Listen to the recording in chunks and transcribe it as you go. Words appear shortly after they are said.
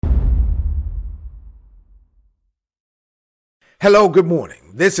Hello, good morning.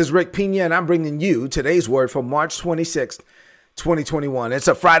 This is Rick Pina, and I'm bringing you today's word for March 26th, 2021. It's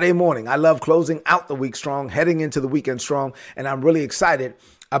a Friday morning. I love closing out the week strong, heading into the weekend strong, and I'm really excited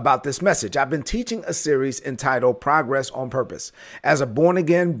about this message. I've been teaching a series entitled Progress on Purpose. As a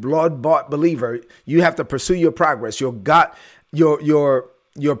born-again, blood-bought believer, you have to pursue your progress, your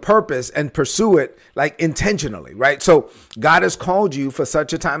purpose, and pursue it like intentionally, right? So God has called you for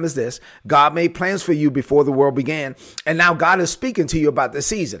such a time as this. God made plans for you before the world began. And now God is speaking to you about this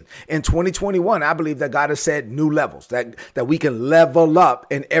season. In 2021, I believe that God has said new levels, that we can level up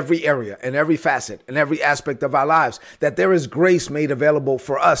in every area, in every facet, in every aspect of our lives, that there is grace made available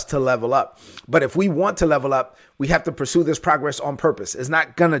for us to level up. But if we want to level up, we have to pursue this progress on purpose. It's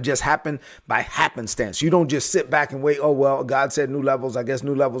not going to just happen by happenstance. You don't just sit back and wait. Oh, well, God said new levels. I guess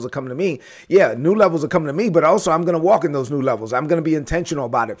new levels are coming to me. Yeah, new levels are coming to me, but also I'm going to walk in those new levels. I'm going to be intentional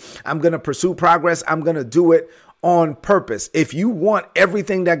about it. I'm going to pursue progress. I'm going to do it on purpose. If you want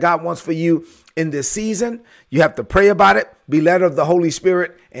everything that God wants for you in this season, you have to pray about it, be led of the Holy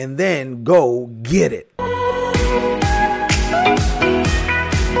Spirit, and then go get it.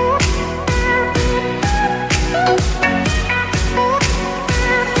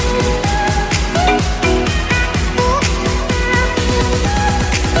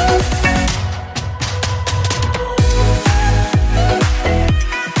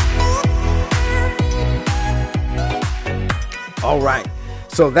 All right.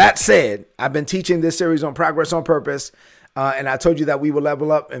 So that said, I've been teaching this series on progress on purpose. And I told you that we will level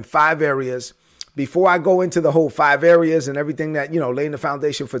up in 5 areas. Before I go into the whole 5 areas and everything that, laying the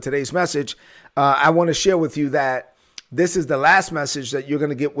foundation for today's message, I want to share with you that this is the last message that you're going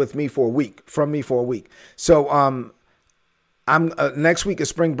to get with me for a week, from me for a week. So next week is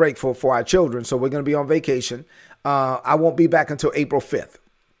spring break for our children. So we're going to be on vacation. I won't be back until April 5th.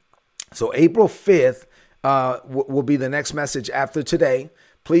 So April 5th, will be the next message after today.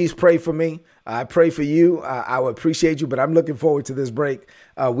 Please pray for me. I pray for you. I would appreciate you, but I'm looking forward to this break.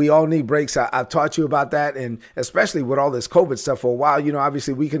 We all need breaks. I've taught you about that. And especially with all this COVID stuff for a while,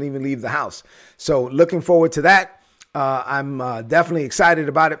 obviously we couldn't even leave the house. So looking forward to that. I'm definitely excited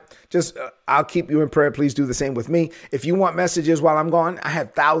about it. I'll keep you in prayer. Please do the same with me. If you want messages while I'm gone, I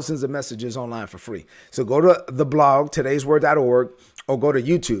have thousands of messages online for free. So go to the blog, today'sword.org, or go to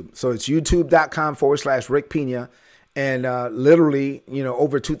YouTube. So it's youtube.com/Rick Pina, and literally,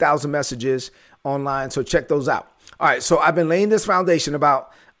 over 2,000 messages online. So check those out. All right. So I've been laying this foundation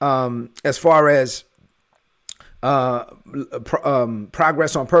about as far as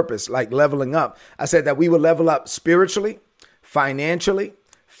progress on purpose, like leveling up. I said that we will level up spiritually, financially,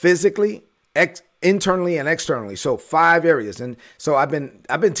 physically, internally, and externally. So 5 areas. And so I've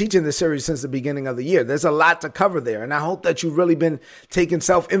been teaching this series since the beginning of the year. There's a lot to cover there. And I hope that you've really been taking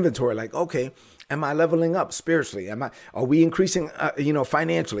self-inventory, like, okay, am I leveling up spiritually? Are we increasing,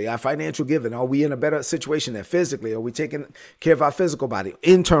 financially, our financial giving? Are we in a better situation there physically? Are we taking care of our physical body?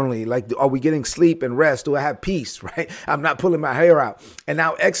 Internally, like, are we getting sleep and rest? Do I have peace, right? I'm not pulling my hair out. And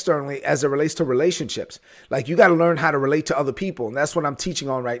now externally, as it relates to relationships, like, you got to learn how to relate to other people. And that's what I'm teaching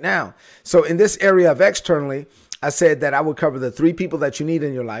on right now. So in this area of externally, I said that I would cover the 3 people that you need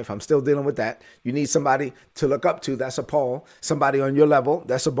in your life. I'm still dealing with that. You need somebody to look up to. That's a Paul. Somebody on your level.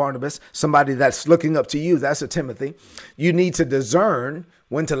 That's a Barnabas. Somebody that's looking up to you. That's a Timothy. You need to discern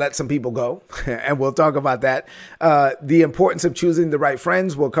when to let some people go. And we'll talk about that. The importance of choosing the right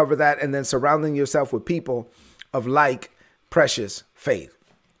friends. We'll cover that. And then surrounding yourself with people of like precious faith.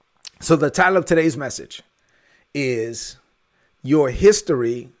 So the title of today's message is Your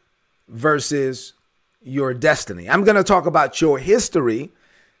History versus Your Destiny. I'm going to talk about your history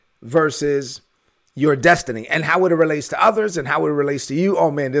versus your destiny and how it relates to others and how it relates to you.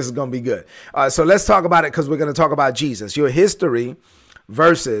 Oh man, this is going to be good. So let's talk about it, because we're going to talk about Jesus, your history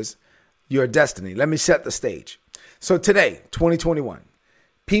versus your destiny. Let me set the stage. So today, 2021,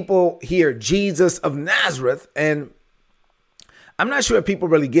 people hear Jesus of Nazareth, and I'm not sure if people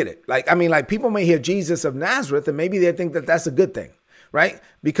really get it. Like people may hear Jesus of Nazareth and maybe they think that that's a good thing. Right?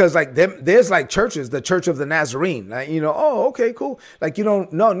 Because there's like churches, the Church of the Nazarene, like, oh, okay, cool. Like,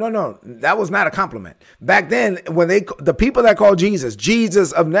 no. That was not a compliment. Back then, when the people that called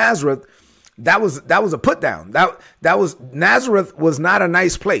Jesus of Nazareth, that was a put down. That was Nazareth was not a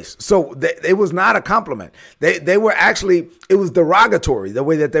nice place. So it was not a compliment. They were actually, it was derogatory the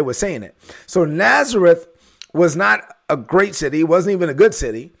way that they were saying it. So Nazareth was not a great city. It wasn't even a good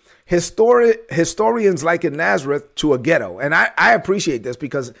city. Historians liken Nazareth to a ghetto. And I appreciate this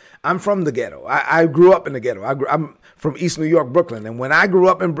because I'm from the ghetto. I grew up in the ghetto. I'm from East New York, Brooklyn. And when I grew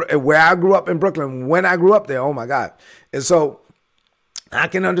up in Brooklyn, when I grew up there, oh my God. And so I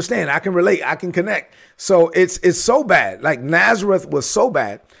can understand. I can relate. I can connect. So it's so bad. Like Nazareth was so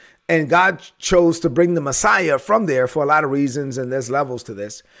bad. And God chose to bring the Messiah from there for a lot of reasons. And there's levels to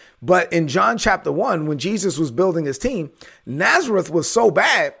this. But in John chapter 1, when Jesus was building his team, Nazareth was so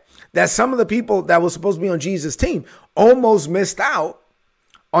bad that some of the people that were supposed to be on Jesus' team almost missed out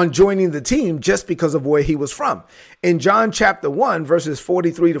on joining the team just because of where he was from. In John chapter 1, verses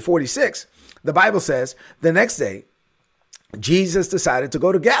 43 to 46, the Bible says, the next day, Jesus decided to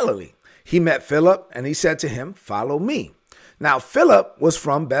go to Galilee. He met Philip and he said to him, follow me. Now, Philip was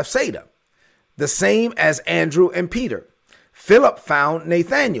from Bethsaida, the same as Andrew and Peter. Philip found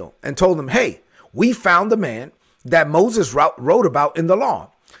Nathanael and told him, hey, we found the man that Moses wrote about in the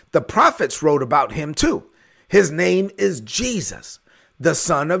law. The prophets wrote about him too. His name is Jesus, the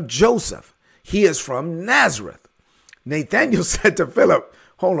son of Joseph. He is from Nazareth. Nathanael said to Philip,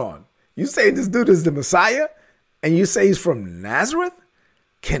 hold on, you say this dude is the Messiah and you say he's from Nazareth?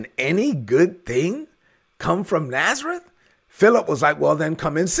 Can any good thing come from Nazareth? Philip was like, well, then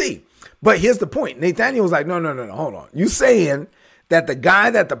come and see. But here's the point. Nathanael was like, no, hold on. You saying that the guy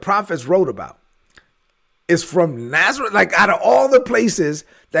that the prophets wrote about is from Nazareth? Like out of all the places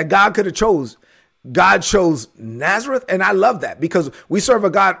that God could have chose, God chose Nazareth. And I love that because we serve a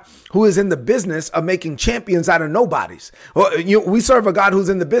God who is in the business of making champions out of nobodies. We serve a God who's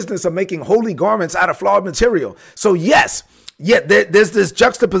in the business of making holy garments out of flawed material. So yes, there's this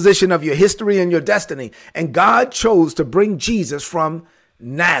juxtaposition of your history and your destiny. And God chose to bring Jesus from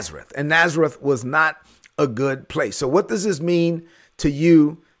Nazareth. And Nazareth was not a good place. So what does this mean to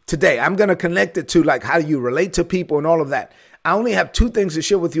you today? I'm going to connect it to like how you relate to people and all of that. I only have two things to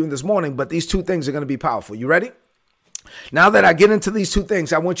share with you in this morning, but these two things are going to be powerful. You ready? Now that I get into these two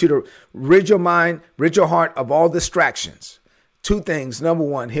things, I want you to rid your mind, rid your heart of all distractions. Two things. Number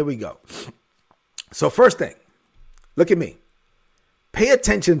one, here we go. So first thing, look at me. Pay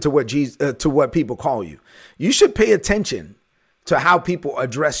attention to what people call you. You should pay attention to how people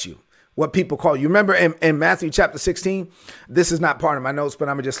address you, what people call you. Remember in Matthew chapter 16, this is not part of my notes, but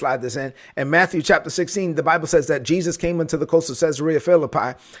I'm going to just slide this in. In Matthew chapter 16, the Bible says that Jesus came into the coast of Caesarea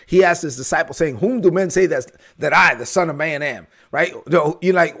Philippi. He asked his disciples saying, whom do men say that I, the Son of Man, am? Right?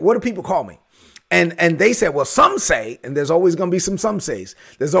 You're like, what do people call me? And they said, well, some say, and there's always going to be some says.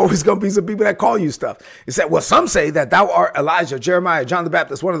 There's always going to be some people that call you stuff. He said, well, some say that thou art Elijah, Jeremiah, John the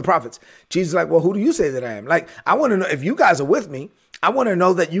Baptist, one of the prophets. Jesus is like, well, who do you say that I am? Like, I want to know if you guys are with me. I want to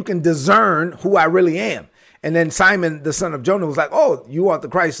know that you can discern who I really am. And then Simon, the son of Jonah, was like, oh, you are the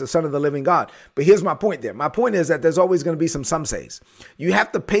Christ, the son of the living God. But here's my point there. My point is that there's always going to be some says. You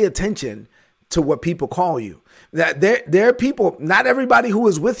have to pay attention to what people call you. That there are people, not everybody who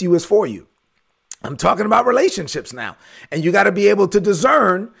is with you is for you. I'm talking about relationships now. And you got to be able to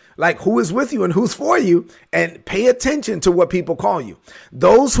discern like who is with you and who's for you and pay attention to what people call you.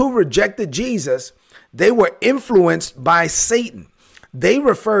 Those who rejected Jesus, they were influenced by Satan. They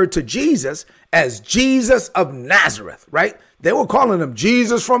referred to Jesus as Jesus of Nazareth, right? They were calling him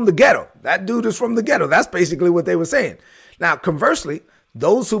Jesus from the ghetto. That dude is from the ghetto. That's basically what they were saying. Now, conversely,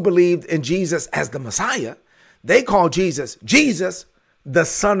 those who believed in Jesus as the Messiah, they called Jesus, the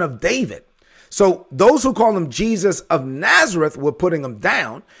son of David. So those who call him Jesus of Nazareth were putting him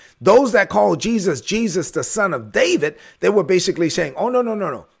down. Those that call Jesus, the son of David, they were basically saying, oh,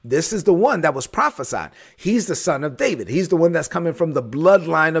 no. This is the one that was prophesied. He's the son of David. He's the one that's coming from the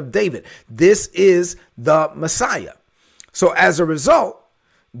bloodline of David. This is the Messiah. So as a result,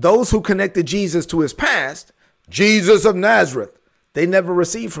 those who connected Jesus to his past, Jesus of Nazareth, they never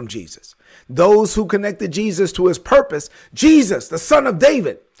received from Jesus. Those who connected Jesus to his purpose, Jesus, the son of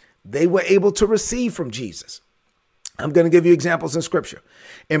David, they were able to receive from Jesus. I'm going to give you examples in scripture.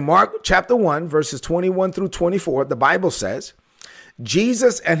 In Mark chapter 1, verses 21 through 24, the Bible says,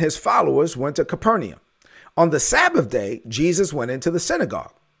 Jesus and his followers went to Capernaum. On the Sabbath day, Jesus went into the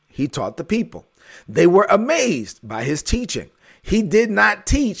synagogue. He taught the people. They were amazed by his teaching. He did not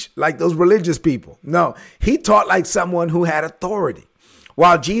teach like those religious people. No, he taught like someone who had authority.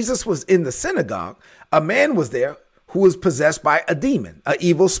 While Jesus was in the synagogue, a man was there who was possessed by a demon, an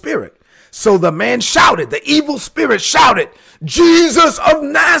evil spirit. So the man shouted, the evil spirit shouted, Jesus of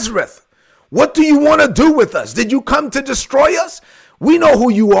Nazareth, what do you want to do with us? Did you come to destroy us? We know who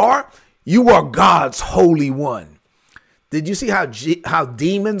you are. You are God's Holy One. Did you see how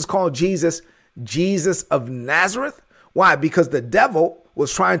demons call Jesus, Jesus of Nazareth? Why? Because the devil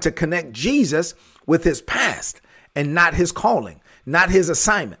was trying to connect Jesus with his past and not his calling, not his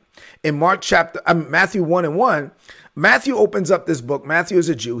assignment. In Matthew 1:1, Matthew opens up this book. Matthew is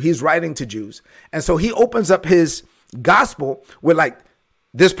a Jew. He's writing to Jews. And so he opens up his gospel with like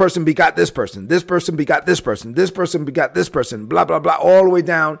This person begot this person. This person begot this person. This person begot this person, blah, blah, blah, all the way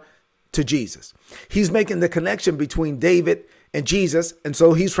down to Jesus. He's making the connection between David and Jesus. And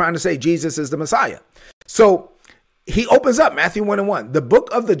so he's trying to say Jesus is the Messiah. So he opens up Matthew 1:1, the book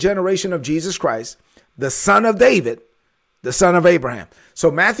of the generation of Jesus Christ, the son of David, the son of Abraham.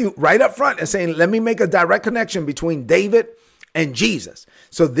 So Matthew right up front is saying, let me make a direct connection between David and Jesus.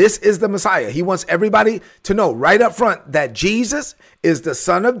 So this is the Messiah. He wants everybody to know right up front that Jesus is the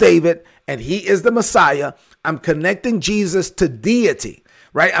son of David and he is the Messiah. I'm connecting Jesus to deity,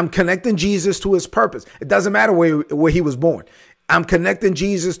 right? I'm connecting Jesus to his purpose. It doesn't matter where he was born. I'm connecting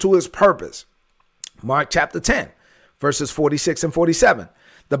Jesus to his purpose. Mark chapter 10, verses 46 and 47.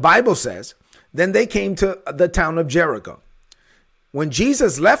 The Bible says, then they came to the town of Jericho. When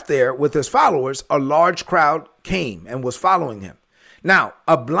Jesus left there with his followers, a large crowd came and was following him. Now,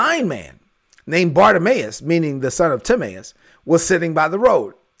 a blind man named Bartimaeus, meaning the son of Timaeus, was sitting by the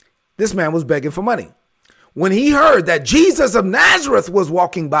road. This man was begging for money. When he heard that Jesus of Nazareth was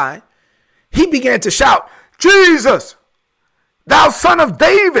walking by, he began to shout, Jesus, thou son of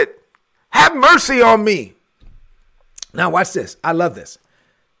David, have mercy on me. Now watch this. I love this.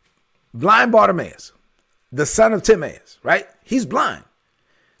 Blind Bartimaeus, the son of Timaeus, right? He's blind.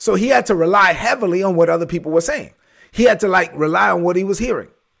 So he had to rely heavily on what other people were saying. He had to rely on what he was hearing.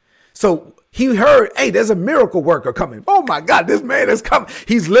 So he heard, hey, there's a miracle worker coming. Oh my God, this man is coming.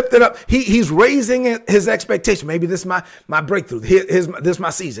 He's lifted up. He's raising his expectation. Maybe this is my breakthrough. This is my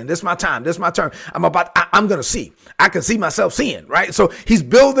season. This is my time. This is my turn. I'm going to see. I can see myself seeing, right? So he's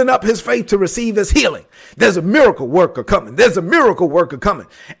building up his faith to receive his healing. There's a miracle worker coming. There's a miracle worker coming.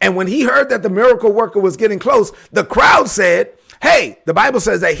 And when he heard that the miracle worker was getting close, the crowd said, hey, the Bible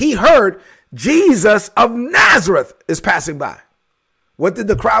says that he heard Jesus of Nazareth is passing by. What did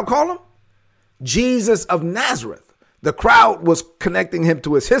the crowd call him? Jesus of Nazareth. The crowd was connecting him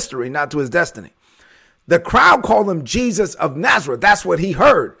to his history, not to his destiny. The crowd called him Jesus of Nazareth. That's what he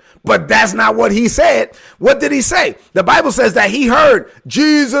heard. But that's not what he said. What did he say? The Bible says that he heard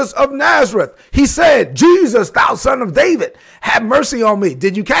Jesus of Nazareth. He said, Jesus, thou son of David, have mercy on me.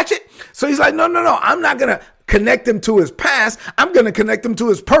 Did you catch it? So he's like, no. I'm not going to connect him to his past. I'm going to connect him to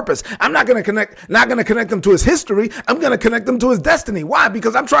his purpose. I'm not going to connect him to his history. I'm going to connect him to his destiny. Why?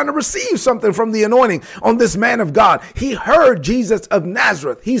 Because I'm trying to receive something from the anointing on this man of God. He heard Jesus of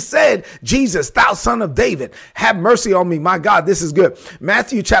Nazareth. He said, Jesus, thou son of David, have mercy on me. My God, this is good.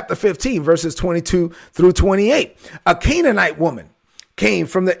 Matthew chapter 15, verses 22 through 28. A Canaanite woman came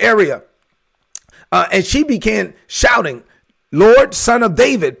from the area and she began shouting, Lord, son of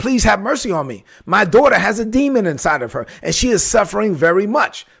David, please have mercy on me. My daughter has a demon inside of her and she is suffering very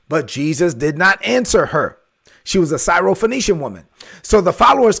much. But Jesus did not answer her. She was a Syrophoenician woman. So the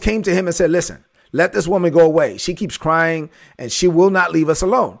followers came to him and said, listen, let this woman go away. She keeps crying and she will not leave us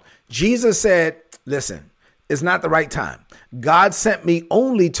alone. Jesus said, listen, it's not the right time. God sent me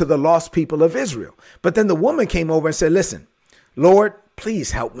only to the lost people of Israel. But then the woman came over and said, listen, Lord,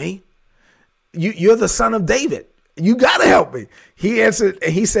 please help me. You're the son of David. You got to help me. He answered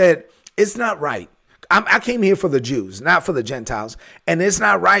and he said, it's not right. I came here for the Jews, not for the Gentiles. And it's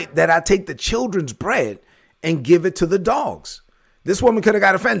not right that I take the children's bread and give it to the dogs. This woman could have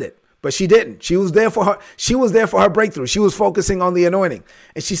got offended, but she didn't. She was there for her. She was there for her breakthrough. She was focusing on the anointing.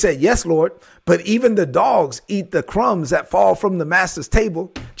 And she said, yes, Lord, but even the dogs eat the crumbs that fall from the master's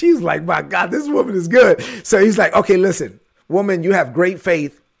table. She's like, my God, this woman is good. So he's like, okay, listen, woman, you have great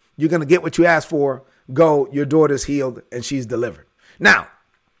faith. You're going to get what you asked for. Go, your daughter's healed and she's delivered. Now,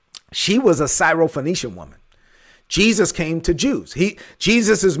 she was a Syrophoenician woman. Jesus came to Jews.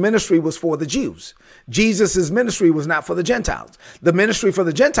 Jesus's ministry was for the Jews. Jesus's ministry was not for the Gentiles. The ministry for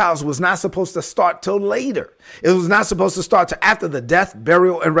the Gentiles was not supposed to start till later. It was not supposed to start till after the death,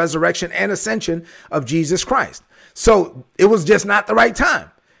 burial, and resurrection and ascension of Jesus Christ. So it was just not the right time.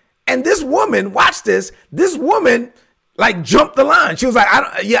 And this woman, watch this, this woman jumped the line. She was like,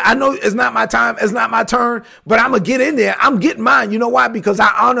 I know it's not my time. It's not my turn, but I'm going to get in there. I'm getting mine. You know why? Because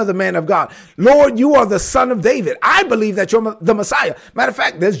I honor the man of God. Lord, you are the son of David. I believe that you're the Messiah. Matter of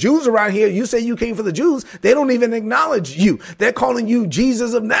fact, there's Jews around here. You say you came for the Jews. They don't even acknowledge you. They're calling you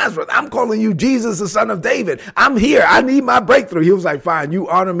Jesus of Nazareth. I'm calling you Jesus, the son of David. I'm here. I need my breakthrough. He was like, fine, you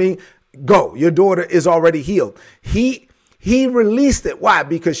honor me. Go. Your daughter is already healed. He released it. Why?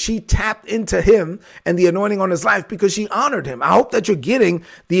 Because she tapped into him and the anointing on his life because she honored him. I hope that you're getting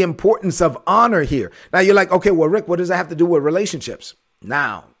the importance of honor here. Now you're like, okay, well, Rick, what does that have to do with relationships?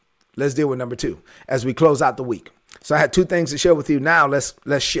 Now let's deal with number 2 as we close out the week. So I had 2 things to share with you. Now let's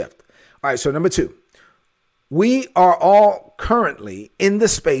shift. All right. So number 2, We are all currently in the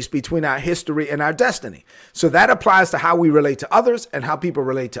space between our history and our destiny. So that applies to how we relate to others and how people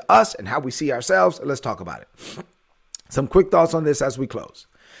relate to us and how we see ourselves. Let's talk about it. Some quick thoughts on this as we close.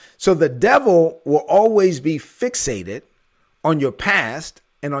 So the devil will always be fixated on your past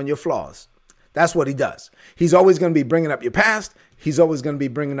and on your flaws. That's what he does. He's always going to be bringing up your past. He's always going to be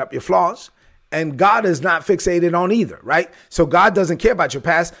bringing up your flaws. And God is not fixated on either, right? So God doesn't care about your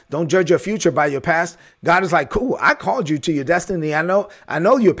past. Don't judge your future by your past. God is like, cool, I called you to your destiny. I know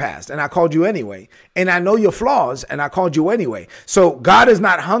your past and I called you anyway. And I know your flaws and I called you anyway. So God is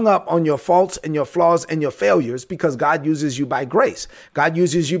not hung up on your faults and your flaws and your failures because God uses you by grace. God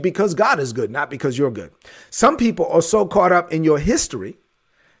uses you because God is good, not because you're good. Some people are so caught up in your history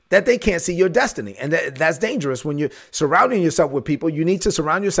that they can't see your destiny. And that's dangerous. When you're surrounding yourself with people, you need to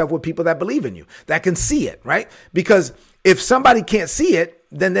surround yourself with people that believe in you, that can see it, right? Because if somebody can't see it,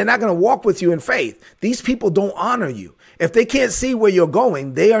 then they're not going to walk with you in faith. These people don't honor you. If they can't see where you're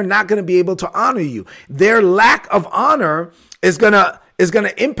going, they are not going to be able to honor you. Their lack of honor is going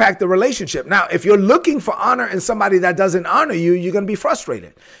to impact the relationship. Now, if you're looking for honor in somebody that doesn't honor you, you're going to be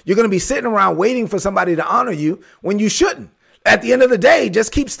frustrated. You're going to be sitting around waiting for somebody to honor you when you shouldn't. At the end of the day,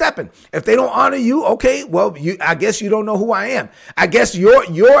 just keep stepping. If they don't honor you, okay, well, I guess you don't know who I am. I guess your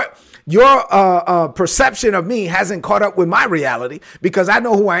perception of me hasn't caught up with my reality because I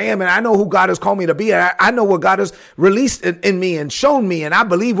know who I am and I know who God has called me to be. And I know what God has released in me and shown me. And I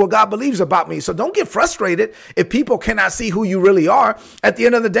believe what God believes about me. So don't get frustrated if people cannot see who you really are. At the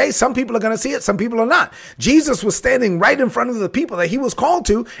end of the day, some people are going to see it. Some people are not. Jesus was standing right in front of the people that he was called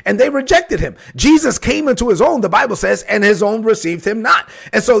to, and they rejected him. Jesus came into his own, the Bible says, and his own received him not.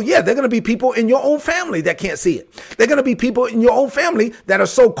 And so, yeah, they're going to be people in your own family that can't see it. They're going to be people in your own family that are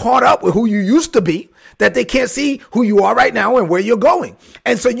so caught up with who you used to be that they can't see who you are right now and where you're going.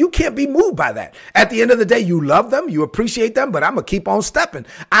 And so you can't be moved by that. At the end of the day, you love them, you appreciate them, but I'm going to keep on stepping.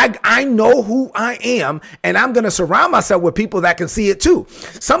 I know who I am, and I'm going to surround myself with people that can see it too.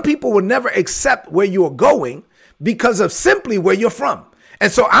 Some people will never accept where you're going because of simply where you're from.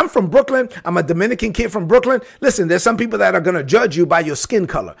 And so I'm from Brooklyn. I'm a Dominican kid from Brooklyn. Listen, there's some people that are going to judge you by your skin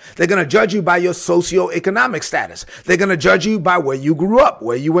color. They're going to judge you by your socioeconomic status. They're going to judge you by where you grew up,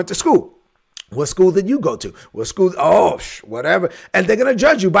 where you went to school. What school did you go to? What school? Whatever. And they're going to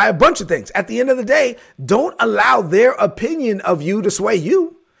judge you by a bunch of things. At the end of the day, don't allow their opinion of you to sway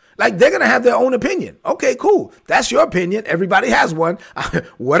you. Like, they're going to have their own opinion. Okay, cool. That's your opinion. Everybody has one.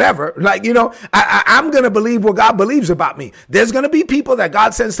 Whatever. Like, I'm going to believe what God believes about me. There's going to be people that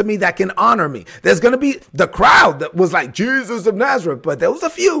God sends to me that can honor me. There's going to be the crowd that was like Jesus of Nazareth, but there was a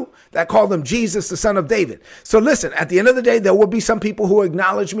few that called him Jesus, the son of David. So listen, at the end of the day, there will be some people who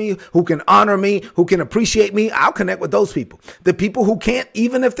acknowledge me, who can honor me, who can appreciate me. I'll connect with those people. The people who can't,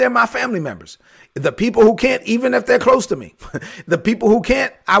 even if they're my family members. The people who can't, even if they're close to me. The people who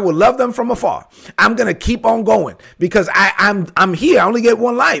can't, I will love them from afar. I'm going to keep on going because I'm here. I only get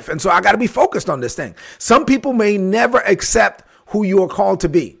one life. And so I got to be focused on this thing. Some people may never accept who you are called to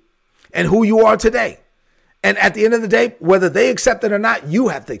be and who you are today. And at the end of the day, whether they accept it or not, you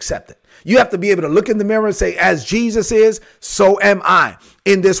have to accept it. You have to be able to look in the mirror and say, as Jesus is, so am I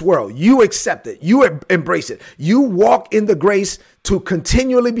in this world. You accept it. You embrace it. You walk in the grace to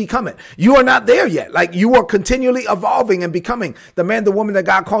continually become it. You are not there yet. Like, you are continually evolving and becoming the man, the woman that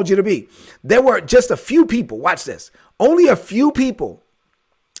God called you to be. There were just a few people. Watch this. Only a few people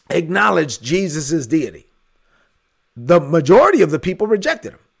acknowledged Jesus's deity. The majority of the people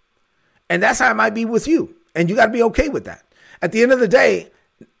rejected him. And that's how it might be with you. And you got to be okay with that. At the end of the day,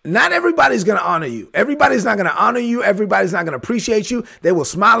 not everybody's going to honor you. Everybody's not going to honor you. Everybody's not going to appreciate you. They will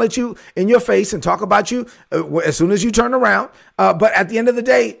smile at you in your face and talk about you as soon as you turn around. But at the end of the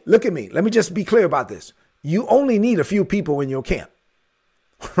day, look at me. Let me just be clear about this. You only need a few people in your camp,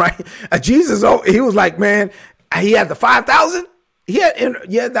 right? Jesus, he was like, man, he had the 5,000.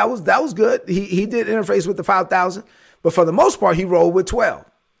 That was good. He did interface with the 5,000. But for the most part, he rolled with 12.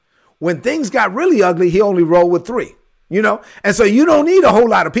 When things got really ugly, he only rolled with 3. And so you don't need a whole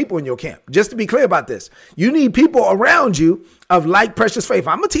lot of people in your camp. Just to be clear about this, you need people around you of like precious faith.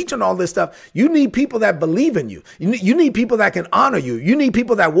 I'm going to teach on all this stuff. You need people that believe in you. You need people that can honor you. You need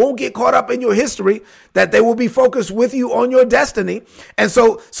people that won't get caught up in your history, that they will be focused with you on your destiny. And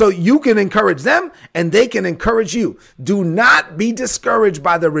so you can encourage them and they can encourage you. Do not be discouraged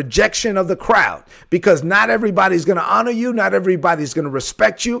by the rejection of the crowd, because not everybody's going to honor you. Not everybody's going to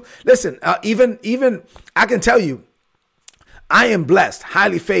respect you. Listen, even I can tell you, I am blessed,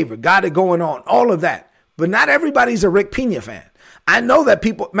 highly favored, got it going on, all of that. But not everybody's a Rick Pina fan. I know that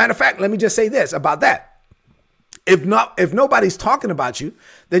people, matter of fact, let me just say this about that. If nobody's talking about you,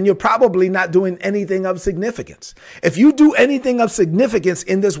 then you're probably not doing anything of significance. If you do anything of significance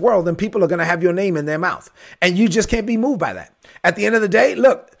in this world, then people are going to have your name in their mouth, and you just can't be moved by that. At the end of the day,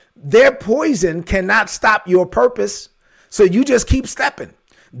 look, their poison cannot stop your purpose. So you just keep stepping.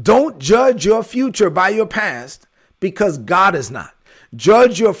 Don't judge your future by your past, because God is not.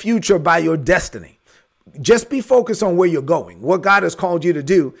 Judge your future by your destiny. Just be focused on where you're going, what God has called you to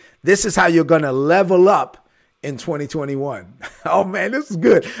do. This is how you're going to level up in 2021. Oh man, this is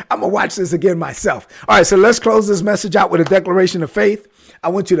good. I'm going to watch this again myself. All right, so let's close this message out with a declaration of faith. I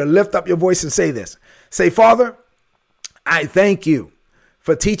want you to lift up your voice and say this. Say, Father, I thank you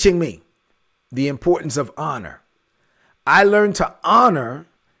for teaching me the importance of honor. I learned to honor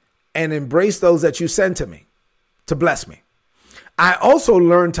and embrace those that you send to me to bless me. I also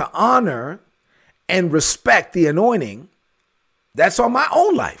learned to honor and respect the anointing that's on my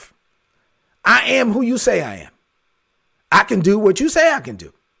own life. I am who you say I am. I can do what you say I can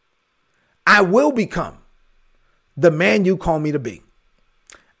do. I will become the man you call me to be.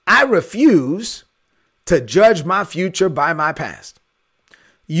 I refuse to judge my future by my past.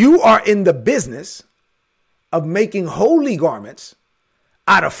 You are in the business of making holy garments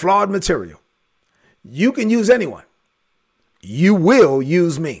out of flawed material. You can use anyone. You will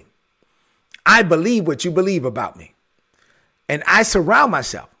use me. I believe what you believe about me. And I surround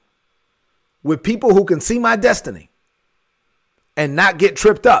myself with people who can see my destiny and not get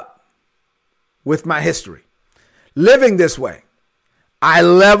tripped up with my history. Living this way, I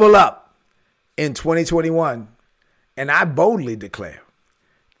level up in 2021, and I boldly declare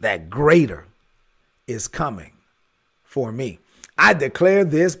that greater is coming for me. I declare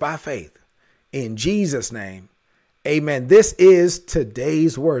this by faith in Jesus' name. Amen. This is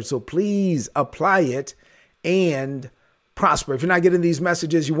today's word. So please apply it and prosper. If you're not getting these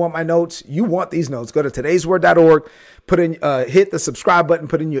messages, you want my notes, you want these notes, go to today'sword.org, hit the subscribe button,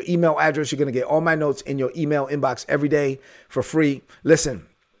 put in your email address. You're going to get all my notes in your email inbox every day for free. Listen,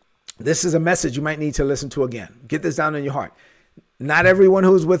 this is a message you might need to listen to again. Get this down in your heart. Not everyone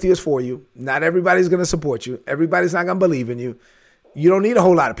who's with you is for you. Not everybody's going to support you. Everybody's not going to believe in you. You don't need a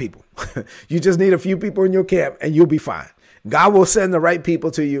whole lot of people. You just need a few people in your camp and you'll be fine. God will send the right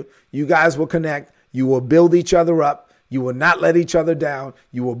people to you. You guys will connect. You will build each other up. You will not let each other down.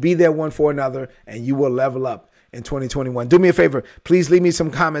 You will be there one for another, and you will level up in 2021. Do me a favor. Please leave me some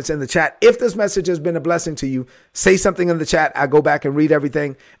comments in the chat. If this message has been a blessing to you, say something in the chat. I go back and read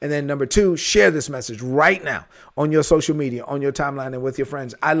everything. And then number 2, share this message right now on your social media, on your timeline, and with your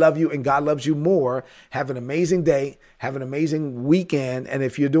friends. I love you, and God loves you more. Have an amazing day. Have an amazing weekend. And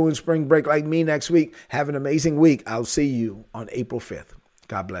if you're doing spring break like me next week, have an amazing week. I'll see you on April 5th.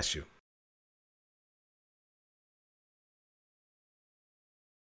 God bless you.